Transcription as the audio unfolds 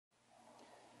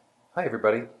Hi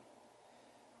everybody.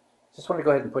 Just want to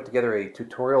go ahead and put together a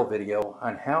tutorial video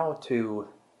on how to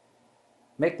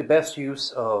make the best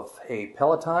use of a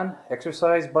Peloton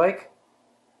exercise bike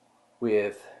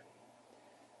with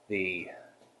the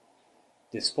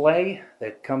display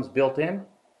that comes built in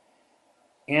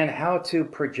and how to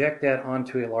project that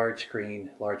onto a large screen,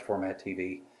 large format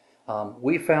TV.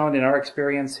 We found in our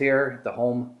experience here, the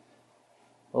home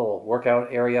little workout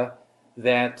area,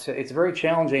 that it's very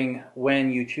challenging when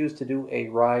you choose to do a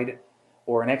ride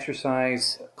or an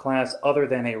exercise class other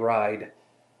than a ride,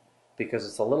 because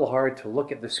it's a little hard to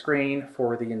look at the screen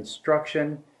for the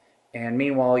instruction, and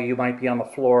meanwhile you might be on the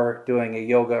floor doing a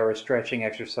yoga or a stretching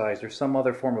exercise or some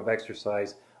other form of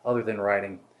exercise other than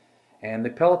riding. And the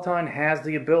Peloton has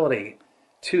the ability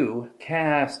to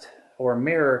cast or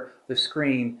mirror the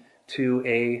screen to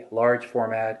a large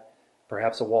format,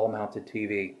 perhaps a wall-mounted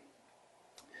TV.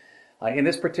 In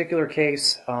this particular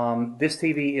case, this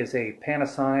TV is a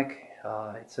Panasonic.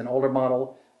 It's an older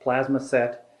model plasma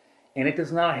set, and it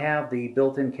does not have the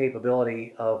built-in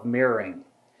capability of mirroring.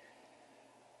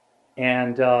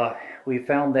 And we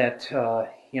found that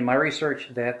in my research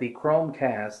that the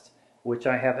Chromecast, which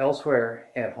I have elsewhere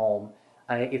at home,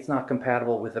 it's not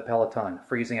compatible with the Peloton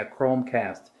for using a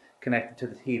Chromecast connected to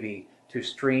the TV to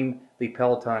stream the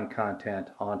Peloton content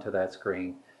onto that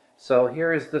screen. So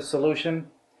here is the solution.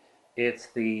 It's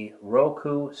the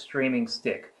Roku Streaming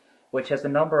Stick, which has a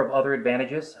number of other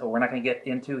advantages we're not going to get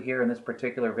into here in this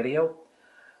particular video.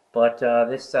 But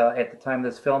this, at the time of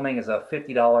this filming, is a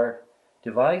 $50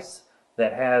 device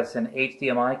that has an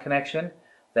HDMI connection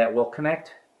that will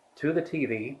connect to the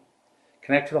TV,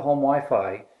 connect to the home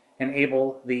Wi-Fi,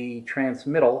 enable the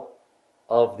transmittal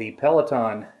of the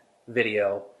Peloton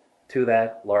video to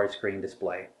that large screen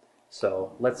display.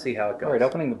 So let's see how it goes. All right,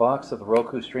 opening the box of the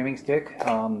Roku Streaming Stick.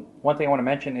 One thing I want to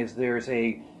mention is there's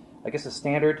a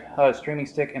standard streaming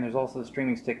stick, and there's also the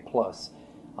Streaming Stick Plus.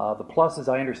 The Plus, as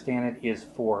I understand it, is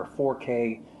for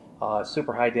 4K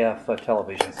super high def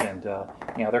televisions, and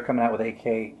they're coming out with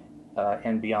 8K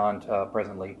and beyond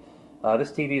presently.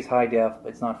 This TV is high def, but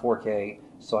it's not 4K,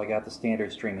 so I got the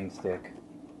standard streaming stick.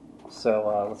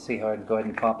 So let's see how I can go ahead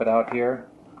and pop it out here.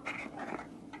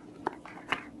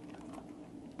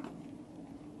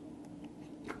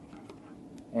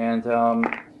 And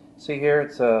see here,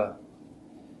 it's kind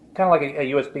of like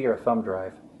a USB or a thumb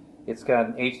drive. It's got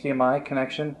an HDMI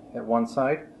connection at one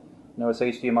side. Notice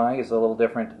HDMI is a little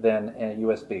different than a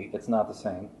USB. It's not the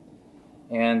same.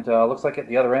 And looks like at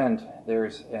the other end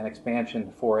there's an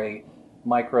expansion for a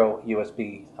micro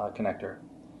USB connector.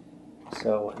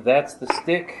 So that's the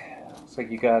stick. Looks like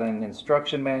you got an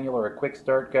instruction manual or a quick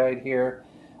start guide here.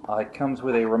 It comes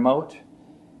with a remote.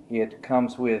 It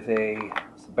comes with a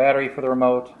battery for the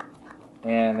remote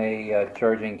and a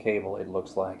charging cable, it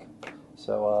looks like.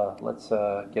 So let's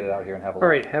get it out here and have a look.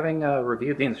 Alright, having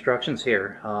reviewed the instructions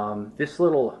here, this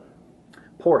little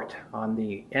port on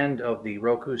the end of the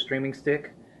Roku Streaming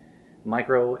Stick,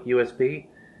 micro USB,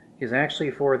 is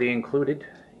actually for the included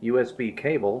USB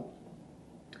cable.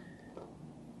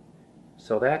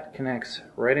 So that connects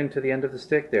right into the end of the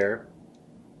stick there.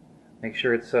 Make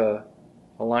sure it's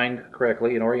aligned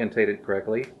correctly and orientated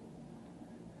correctly.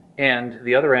 And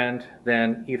the other end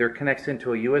then either connects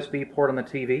into a USB port on the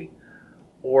TV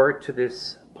or to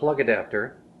this plug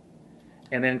adapter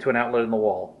and then to an outlet in the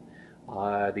wall.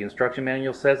 The instruction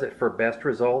manual says that for best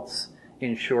results,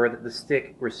 ensure that the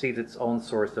stick receives its own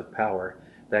source of power.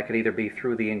 That could either be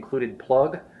through the included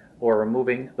plug or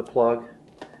removing the plug,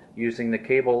 using the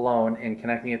cable alone and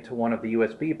connecting it to one of the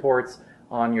USB ports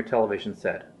on your television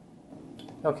set.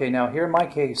 Okay, now here in my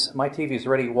case, my TV is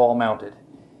already wall mounted,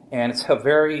 and it's a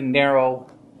very narrow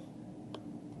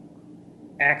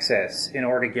access in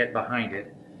order to get behind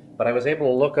it. But I was able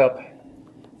to look up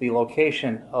the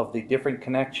location of the different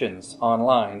connections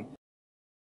online,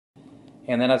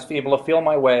 and then I was able to feel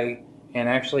my way and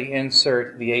actually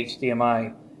insert the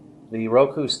HDMI, the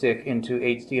Roku stick, into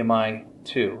HDMI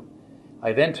 2.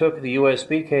 I then took the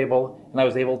USB cable and I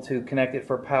was able to connect it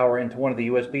for power into one of the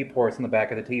USB ports in the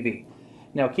back of the TV.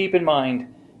 Now keep in mind,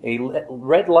 a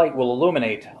red light will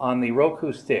illuminate on the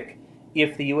Roku stick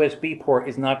if the USB port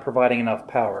is not providing enough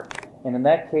power. And in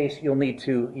that case, you'll need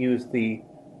to use the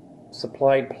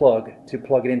supplied plug to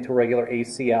plug it into a regular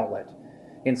AC outlet.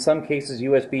 In some cases,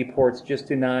 USB ports just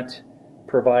do not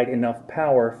provide enough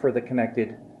power for the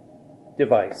connected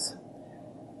device.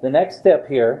 The next step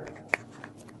here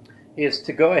is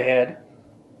to go ahead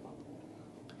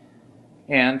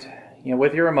and,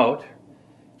 with your remote,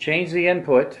 change the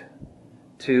input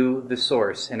to the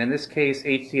source. And in this case,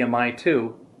 HDMI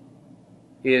 2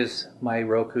 is my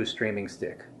Roku Streaming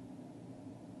Stick.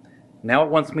 Now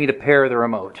it wants me to pair the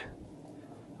remote.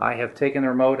 I have taken the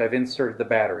remote, I've inserted the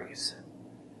batteries.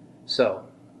 So,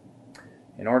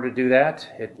 in order to do that,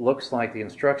 it looks like the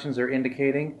instructions are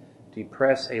indicating to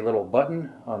press a little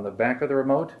button on the back of the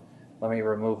remote. Let me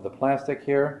remove the plastic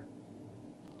here.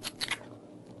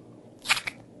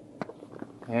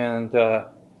 And,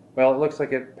 well, it looks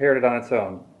like it paired it on its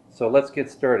own. So let's get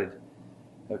started.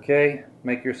 Okay,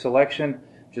 make your selection.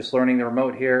 Just learning the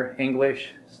remote here.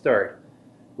 English, start.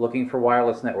 Looking for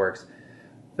wireless networks.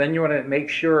 Then you want to make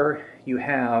sure you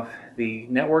have the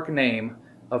network name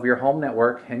of your home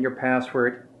network and your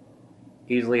password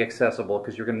easily accessible,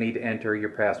 because you're going to need to enter your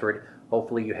password.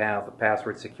 Hopefully you have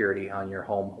password security on your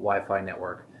home Wi-Fi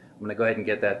network. I'm going to go ahead and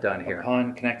get that done here.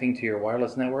 Upon connecting to your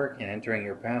wireless network and entering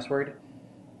your password,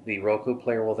 the Roku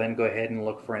player will then go ahead and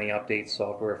look for any updates,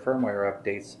 software, firmware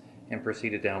updates, and proceed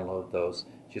to download those.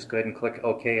 Just go ahead and click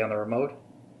OK on the remote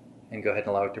and go ahead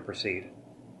and allow it to proceed.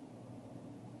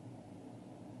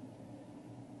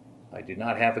 I do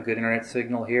not have a good internet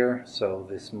signal here, so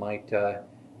this might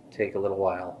take a little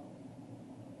while.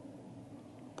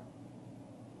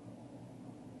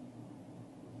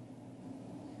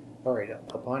 Alright,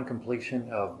 upon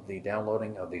completion of the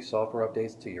downloading of the software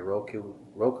updates to your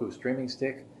Roku Streaming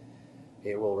Stick,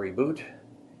 it will reboot,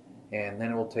 and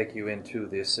then it will take you into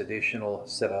this additional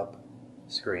setup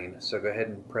screen. So go ahead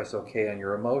and press OK on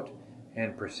your remote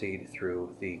and proceed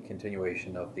through the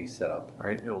continuation of the setup.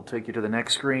 Alright, it will take you to the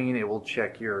next screen. It will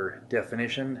check your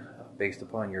definition based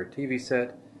upon your TV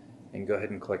set, and go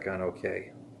ahead and click on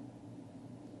OK.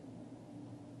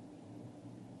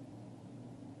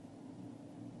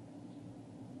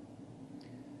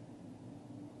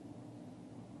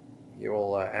 It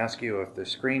will ask you if the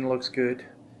screen looks good.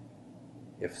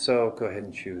 If so, go ahead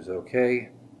and choose OK.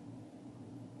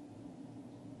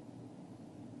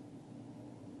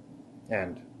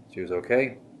 And choose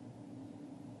OK.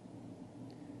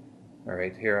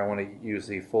 Alright, here I want to use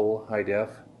the full high def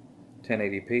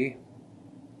 1080p.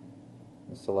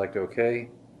 Select OK.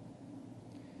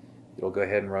 It'll go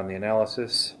ahead and run the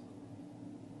analysis,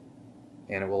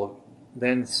 and it will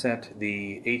then set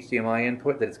the HDMI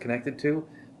input that it's connected to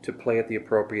play at the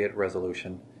appropriate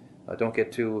resolution. Don't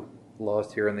get too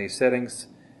lost here in these settings.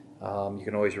 You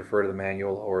can always refer to the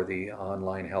manual or the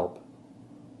online help.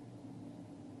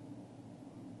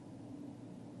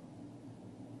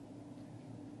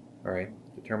 Alright,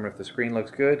 determine if the screen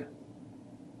looks good.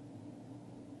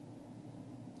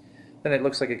 Then it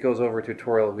looks like it goes over a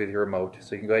tutorial with your remote,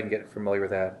 so you can go ahead and get familiar with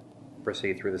that.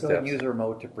 Proceed through the steps. Go ahead and use the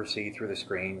remote to proceed through the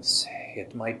screens.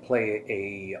 It might play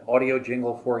a audio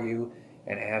jingle for you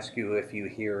and ask you if you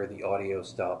hear the audio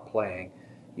stop playing.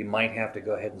 You might have to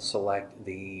go ahead and select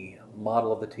the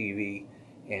model of the TV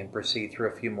and proceed through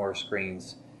a few more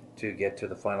screens to get to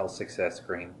the final success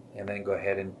screen, and then go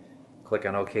ahead and click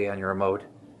on OK on your remote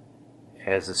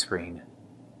as the screen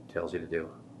tells you to do.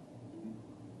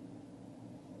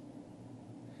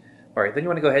 Alright, then you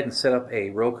want to go ahead and set up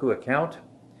a Roku account.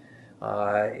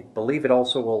 I believe it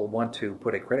also will want to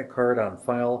put a credit card on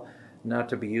file, not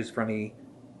to be used for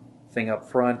anything up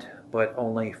front, but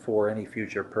only for any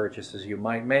future purchases you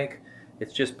might make.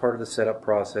 It's just part of the setup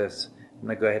process. I'm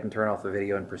going to go ahead and turn off the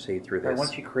video and proceed through this.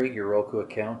 Once you create your Roku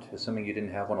account, assuming you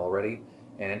didn't have one already,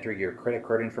 and enter your credit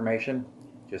card information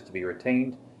just to be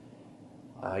retained,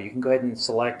 you can go ahead and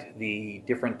select the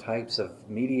different types of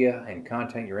media and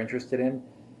content you're interested in.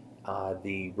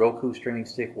 The Roku Streaming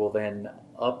Stick will then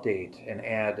update and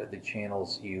add the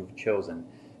channels you've chosen.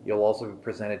 You'll also be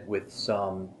presented with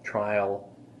some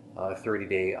trial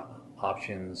 30-day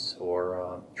options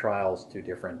or trials to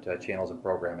different channels and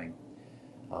programming.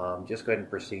 Just go ahead and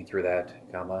proceed through that,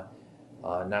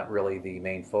 not really the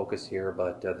main focus here,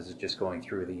 but this is just going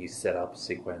through the setup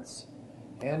sequence.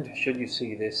 And should you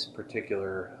see this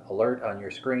particular alert on your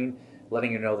screen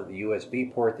letting you know that the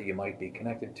USB port that you might be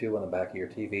connected to on the back of your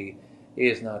TV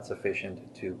is not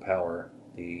sufficient to power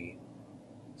the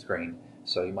screen,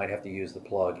 so you might have to use the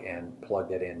plug and plug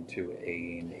that into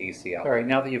an AC outlet. Alright,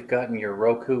 now that you've gotten your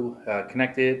Roku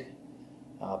connected,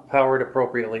 powered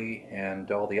appropriately,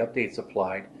 and all the updates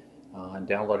applied, and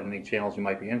downloaded any channels you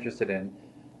might be interested in,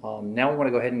 now we want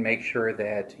to go ahead and make sure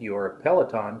that your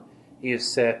Peloton is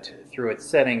set through its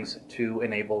settings to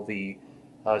enable the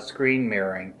screen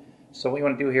mirroring. So what you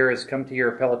want to do here is come to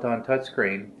your Peloton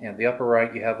touchscreen, and the upper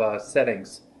right you have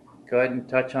settings. Go ahead and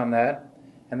touch on that,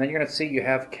 and then you're going to see you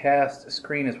have cast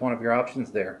screen as one of your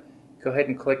options there. Go ahead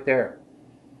and click there.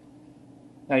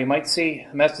 Now you might see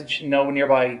a message, no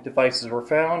nearby devices were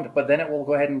found, but then it will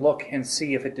go ahead and look and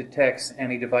see if it detects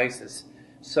any devices.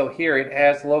 So here it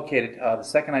has located, the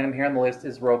second item here on the list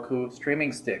is Roku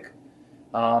Streaming Stick.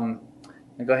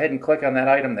 And go ahead and click on that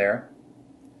item there,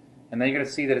 and then you're going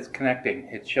to see that it's connecting.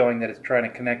 It's showing that it's trying to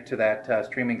connect to that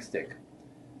streaming stick.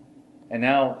 And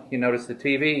now you notice the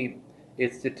TV,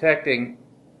 it's detecting,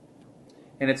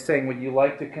 and it's saying, would you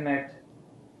like to connect,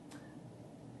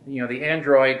 the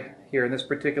Android here in this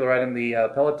particular item, the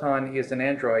Peloton is an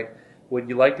Android. Would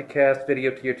you like to cast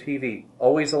video to your TV?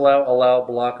 Always allow, allow,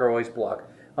 block, or always block.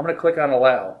 I'm going to click on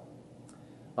allow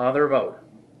on the remote,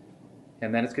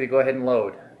 and then it's going to go ahead and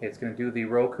load. It's going to do the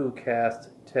Roku cast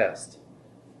test.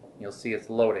 You'll see it's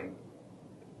loading.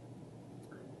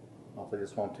 Hopefully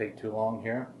this won't take too long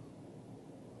here.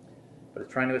 But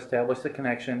it's trying to establish the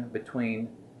connection between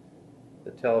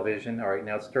the television. All right,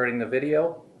 now it's starting the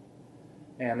video,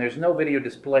 and there's no video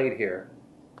displayed here.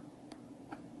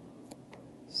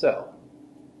 So,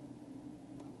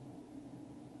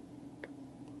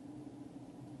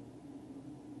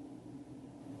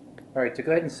 all right, to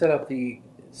go ahead and set up the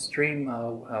stream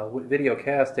video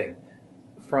casting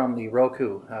from the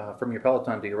Roku, from your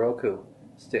Peloton to your Roku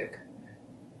stick,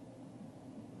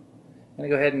 I'm going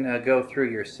to go ahead and go through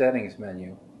your settings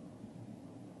menu.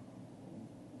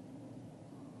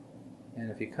 And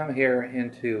if you come here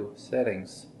into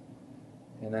settings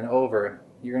and then over,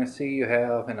 you're going to see you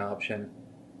have an option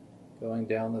going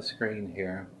down the screen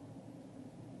here.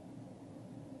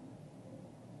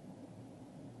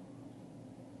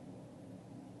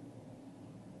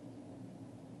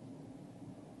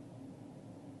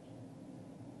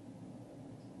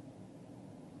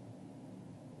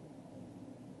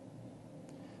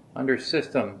 Under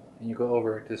System, and you go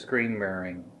over to Screen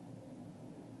Mirroring.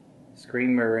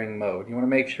 Screen Mirroring Mode. You want to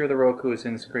make sure the Roku is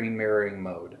in Screen Mirroring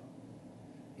Mode.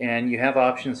 And you have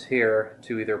options here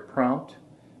to either prompt,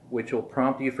 which will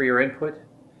prompt you for your input,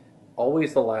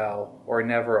 always allow, or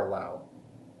never allow.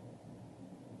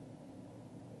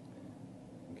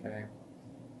 Okay.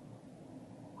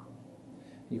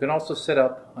 You can also set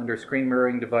up under Screen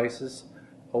Mirroring Devices,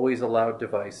 always allow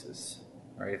devices.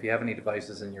 All right, if you have any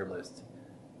devices in your list.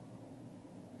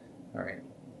 All right,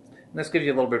 and this gives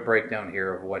you a little bit of breakdown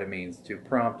here of what it means to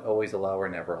prompt, always allow, or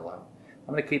never allow.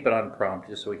 I'm going to keep it on prompt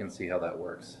just so we can see how that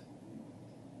works.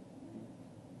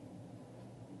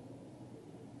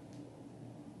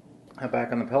 Now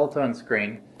back on the Peloton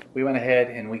screen, we went ahead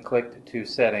and we clicked to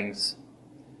Settings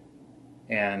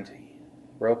and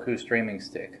Roku Streaming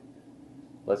Stick.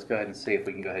 Let's go ahead and see if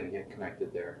we can go ahead and get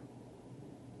connected there.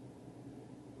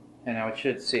 And now it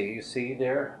should see, you see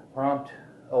there, prompt,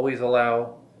 always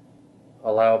allow,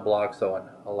 allow, blocks on,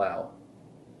 allow.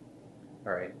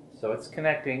 Alright, so it's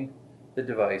connecting the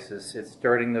devices, it's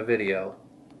starting the video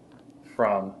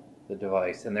from the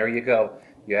device, and there you go.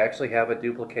 You actually have a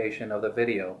duplication of the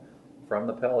video from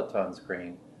the Peloton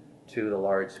screen to the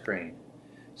large screen.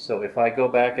 So if I go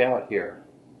back out here,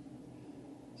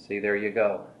 see, there you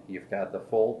go. You've got the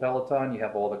full Peloton, you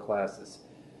have all the classes.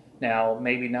 Now,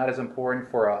 maybe not as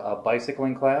important for a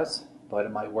bicycling class, but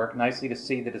it might work nicely to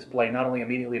see the display not only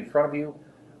immediately in front of you,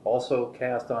 also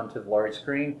cast onto the large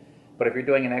screen, but if you're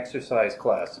doing an exercise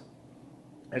class,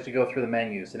 as you go through the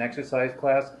menus, an exercise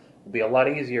class will be a lot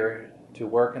easier to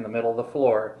work in the middle of the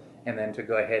floor and then to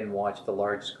go ahead and watch the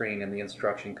large screen and the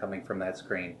instruction coming from that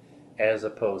screen as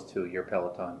opposed to your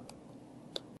Peloton.